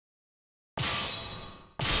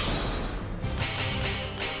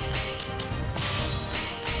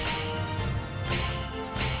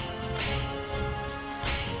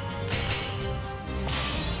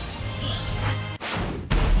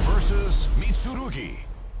Tsurugi.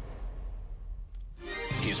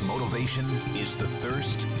 His motivation is the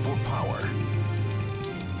thirst for power.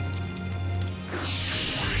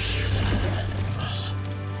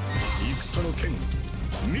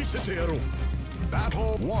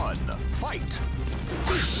 Battle 1, fight!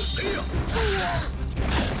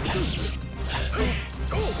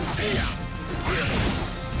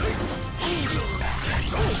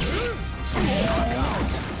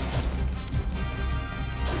 Knockout!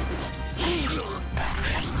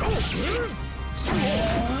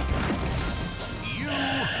 You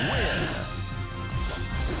win!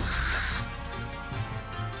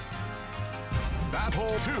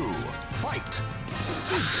 Battle 2, fight!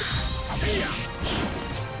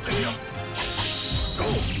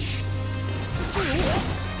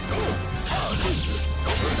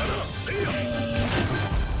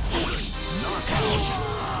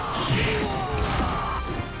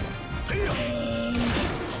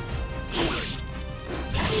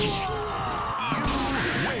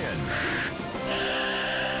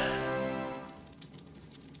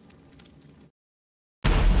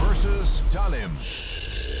 Talim.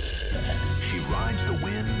 She rides the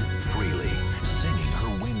wind freely, singing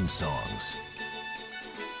her wind songs.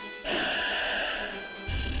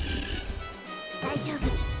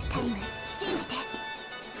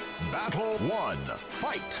 Battle 1,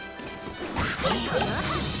 fight!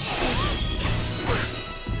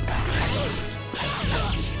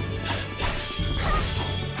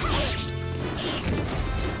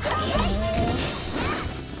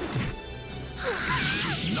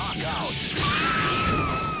 Knockout!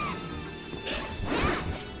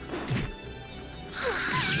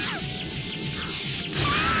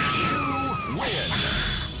 You win!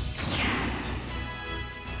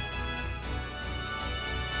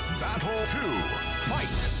 Battle 2,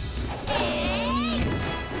 fight!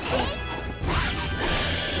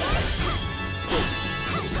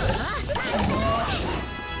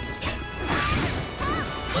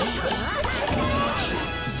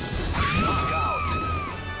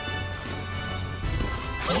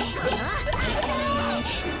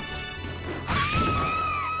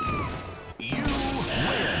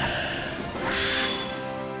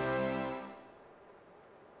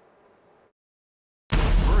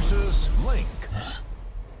 Link.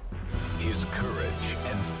 His courage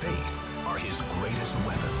and faith are his greatest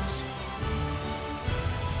weapons.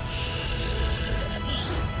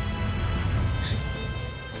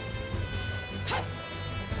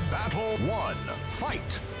 Battle 1,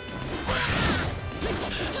 fight!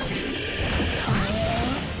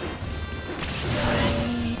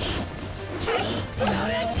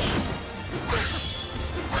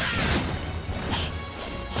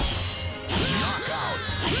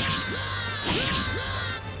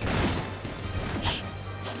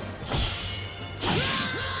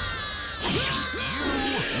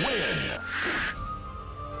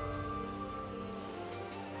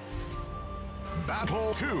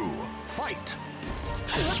 Battle 2, fight!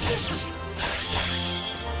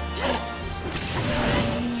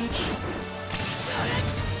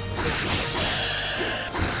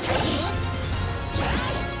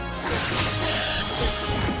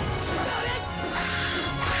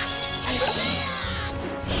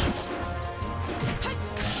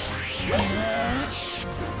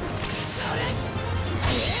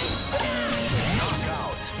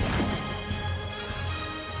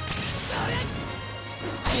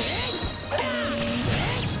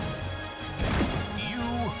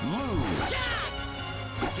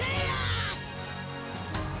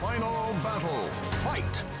 Final battle,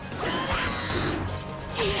 fight!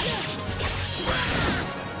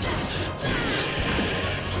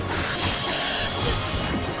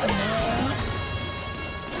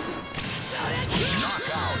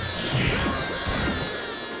 Knockout!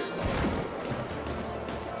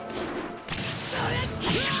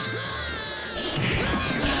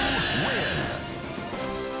 Win!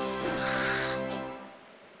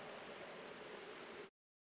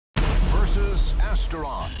 Versus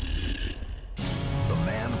Asteroth. The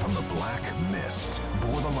man from the black mist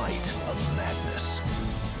bore the light of madness.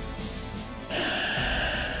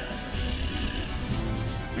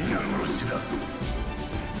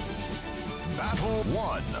 Battle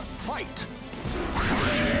 1, fight!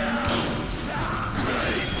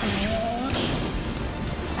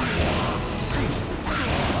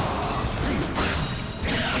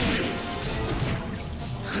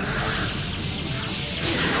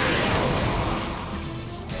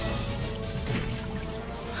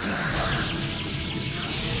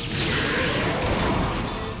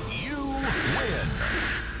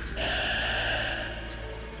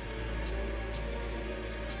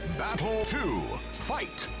 Battle 2,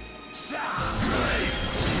 fight!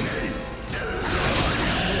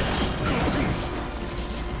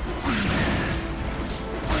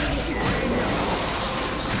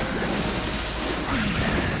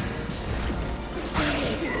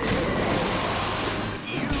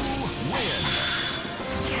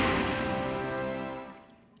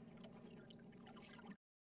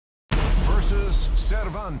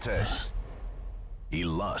 Cervantes. He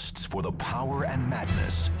lusts for the power and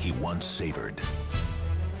madness he once savored.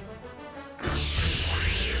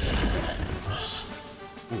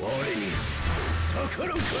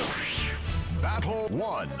 Battle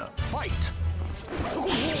 1. Fight!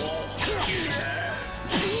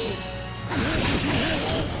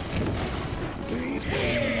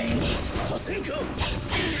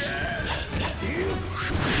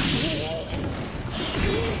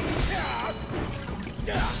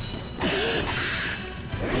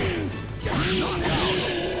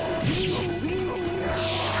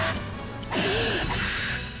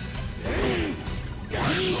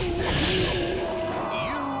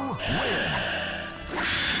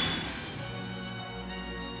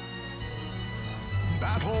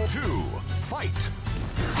 Battle 2. Fight!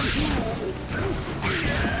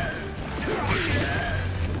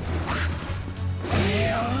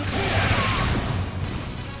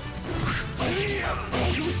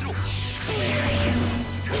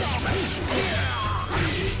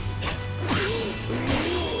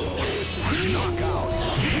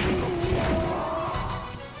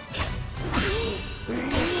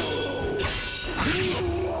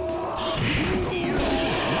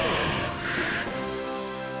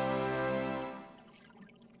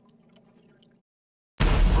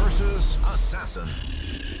 Assassin.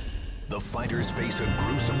 The fighters face a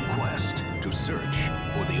gruesome quest to search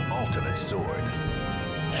for the ultimate sword.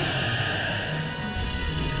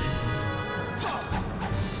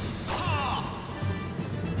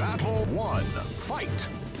 Battle 1. Fight!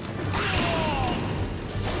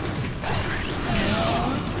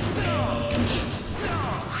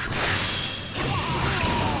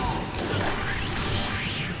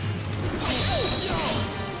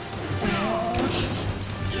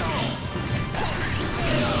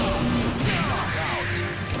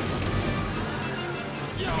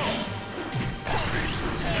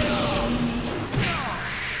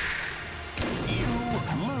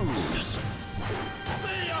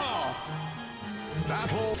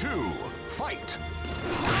 Battle 2. Fight!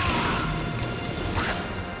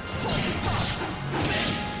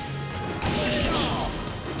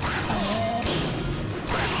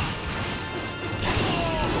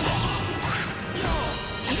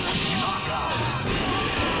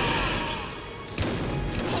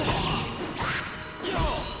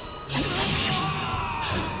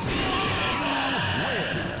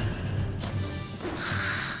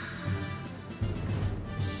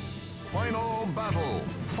 Final battle.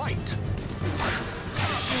 Fight!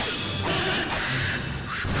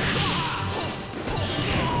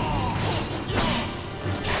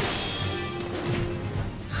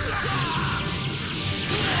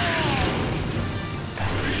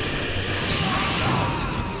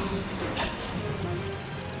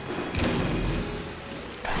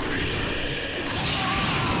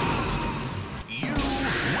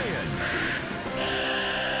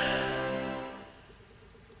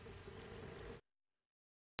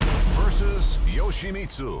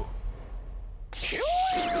 Yoshimitsu.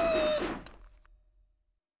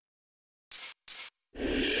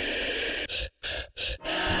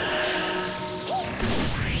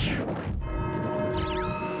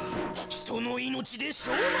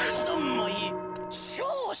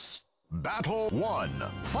 Battle 1.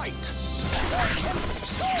 Fight!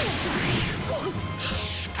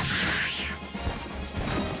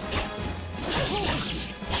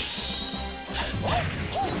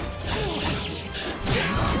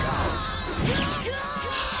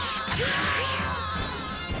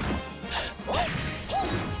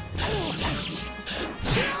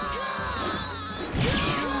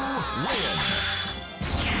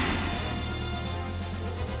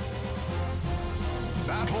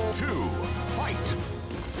 Battle 2. Fight!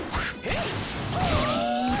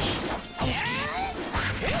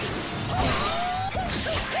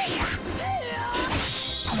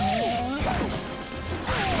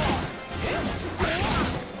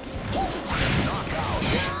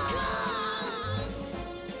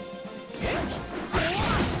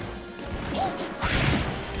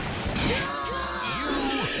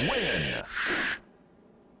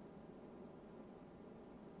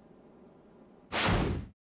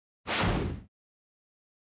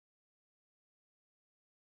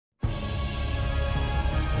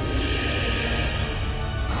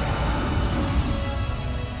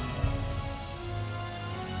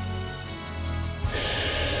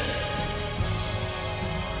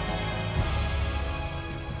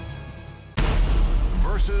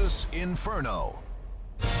 versus Inferno.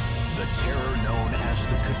 The terror known as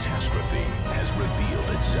the Catastrophe has revealed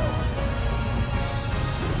itself.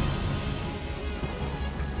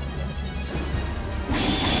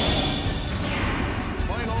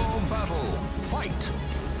 Final battle, fight!